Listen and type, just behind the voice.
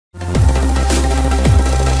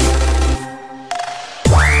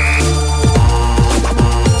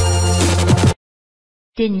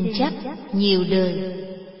Tình chất nhiều đời.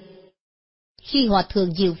 Khi hòa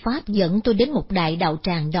thượng Diệu Pháp dẫn tôi đến một đại đạo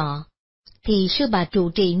tràng nọ, thì sư bà trụ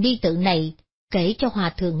trì ni tự này kể cho hòa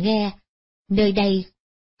thượng nghe, nơi đây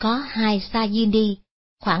có hai sa di ni,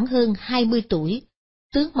 khoảng hơn 20 tuổi,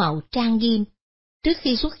 tướng mạo trang nghiêm. Trước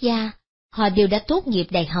khi xuất gia, họ đều đã tốt nghiệp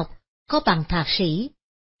đại học, có bằng thạc sĩ.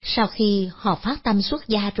 Sau khi họ phát tâm xuất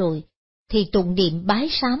gia rồi, thì tụng niệm bái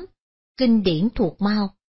sám, kinh điển thuộc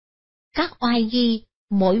mao. Các oai ghi,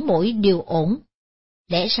 mỗi đều ổn.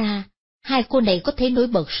 Lẽ ra, hai cô này có thể nổi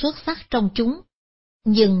bật xuất sắc trong chúng.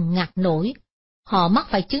 Nhưng ngặt nổi, họ mắc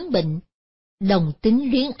phải chứng bệnh, đồng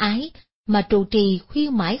tính luyến ái, mà trụ trì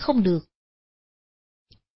khuyên mãi không được.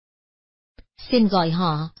 Xin gọi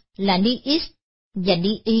họ là Ni X và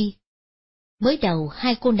Ni Y. Mới đầu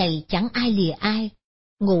hai cô này chẳng ai lìa ai,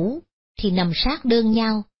 ngủ thì nằm sát đơn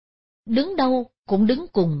nhau, đứng đâu cũng đứng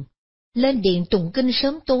cùng, lên điện tụng kinh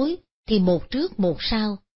sớm tối thì một trước một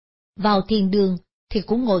sau, vào thiền đường thì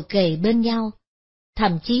cũng ngồi kề bên nhau,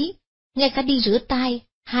 thậm chí ngay cả đi rửa tay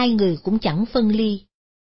hai người cũng chẳng phân ly.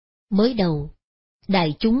 Mới đầu,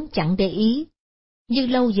 đại chúng chẳng để ý,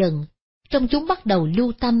 nhưng lâu dần, trong chúng bắt đầu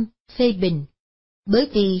lưu tâm, phê bình, bởi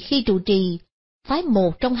vì khi trụ trì phái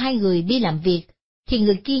một trong hai người đi làm việc, thì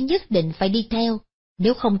người kia nhất định phải đi theo,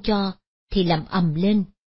 nếu không cho, thì làm ầm lên.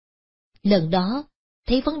 Lần đó,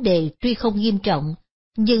 thấy vấn đề tuy không nghiêm trọng,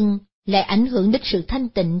 nhưng lại ảnh hưởng đến sự thanh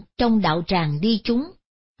tịnh trong đạo tràng đi chúng.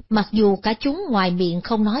 Mặc dù cả chúng ngoài miệng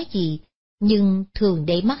không nói gì, nhưng thường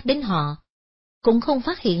để mắt đến họ, cũng không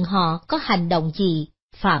phát hiện họ có hành động gì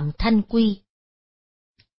phạm thanh quy.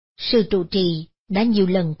 Sư trụ trì đã nhiều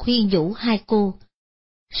lần khuyên nhủ hai cô.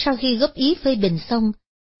 Sau khi góp ý phê bình xong,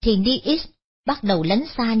 thì Ni X bắt đầu lánh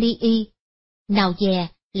xa Ni Y. Nào dè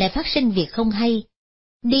lại phát sinh việc không hay.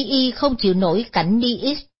 Ni Y không chịu nổi cảnh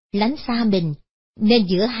Ni X lánh xa mình, nên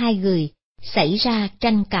giữa hai người xảy ra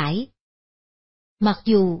tranh cãi. Mặc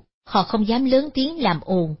dù họ không dám lớn tiếng làm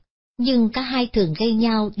ồn, nhưng cả hai thường gây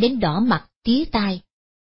nhau đến đỏ mặt tía tai.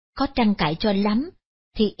 Có tranh cãi cho lắm,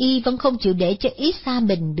 thì Y vẫn không chịu để cho X xa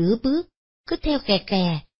mình nửa bước, cứ theo kè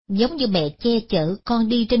kè, giống như mẹ che chở con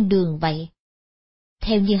đi trên đường vậy.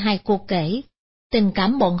 Theo như hai cô kể, tình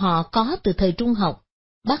cảm bọn họ có từ thời trung học,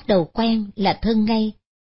 bắt đầu quen là thân ngay.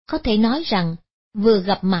 Có thể nói rằng, vừa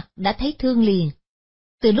gặp mặt đã thấy thương liền.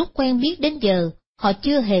 Từ lúc quen biết đến giờ, họ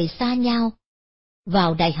chưa hề xa nhau.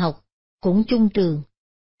 Vào đại học, cũng chung trường.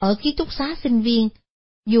 Ở ký túc xá sinh viên,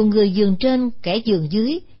 dù người giường trên kẻ giường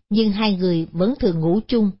dưới, nhưng hai người vẫn thường ngủ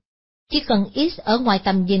chung. Chỉ cần X ở ngoài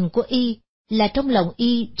tầm nhìn của Y, là trong lòng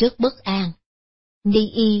Y rất bất an. Ni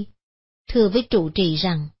Y thưa với trụ trì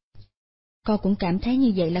rằng, con cũng cảm thấy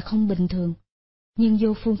như vậy là không bình thường, nhưng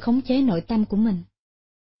vô phương khống chế nội tâm của mình.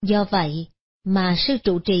 Do vậy mà sư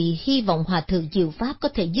trụ trì hy vọng hòa thượng Diệu Pháp có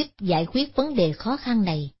thể giúp giải quyết vấn đề khó khăn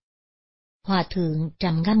này. Hòa thượng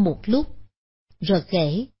trầm ngâm một lúc, rồi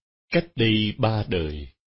kể: Cách đây 3 đời,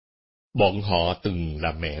 bọn họ từng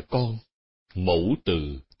là mẹ con, mẫu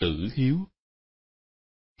từ tử hiếu.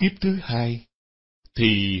 Kiếp thứ hai,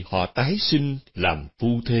 thì họ tái sinh làm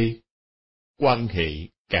phu thê, quan hệ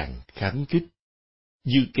càng kháng khích,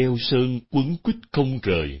 như keo sơn quấn quýt không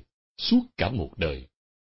rời suốt cả một đời.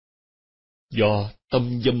 Do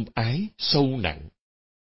tâm dâm ái sâu nặng,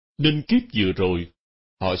 nên kiếp vừa rồi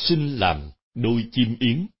họ sinh làm đôi chim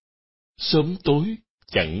yến, sớm tối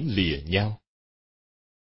chẳng lìa nhau.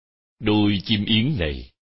 Đôi chim yến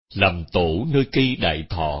này làm tổ nơi cây đại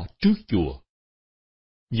thọ trước chùa.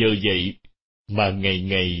 Nhờ vậy mà ngày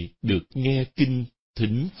ngày được nghe kinh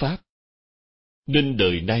thính pháp, nên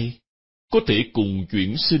đời nay có thể cùng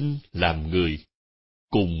chuyển sinh làm người,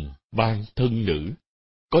 cùng ban thân nữ,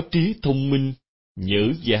 có trí thông minh,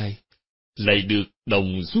 nhớ dai, lại được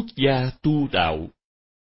đồng xuất gia tu đạo.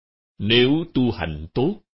 Nếu tu hành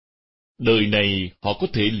tốt, đời này họ có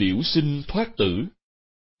thể liễu sinh thoát tử.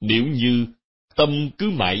 Nếu như tâm cứ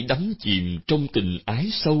mãi đắm chìm trong tình ái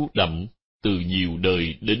sâu đậm từ nhiều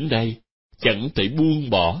đời đến nay, chẳng thể buông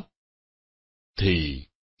bỏ, thì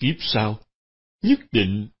kiếp sau nhất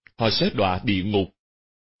định họ sẽ đọa địa ngục.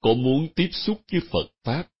 Có muốn tiếp xúc với Phật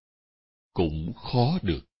Pháp cũng khó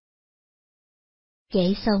được.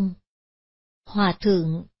 Kể xong, hòa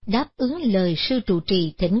thượng đáp ứng lời sư trụ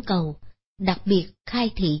trì thỉnh cầu, đặc biệt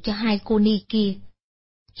khai thị cho hai cô ni kia.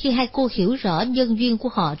 Khi hai cô hiểu rõ nhân duyên của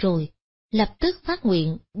họ rồi, lập tức phát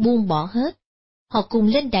nguyện buông bỏ hết. Họ cùng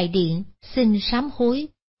lên đại điện xin sám hối,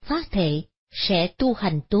 phát thệ sẽ tu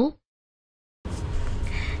hành tốt.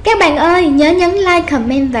 Các bạn ơi, nhớ nhấn like,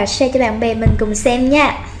 comment và share cho bạn bè mình cùng xem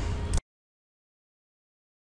nha.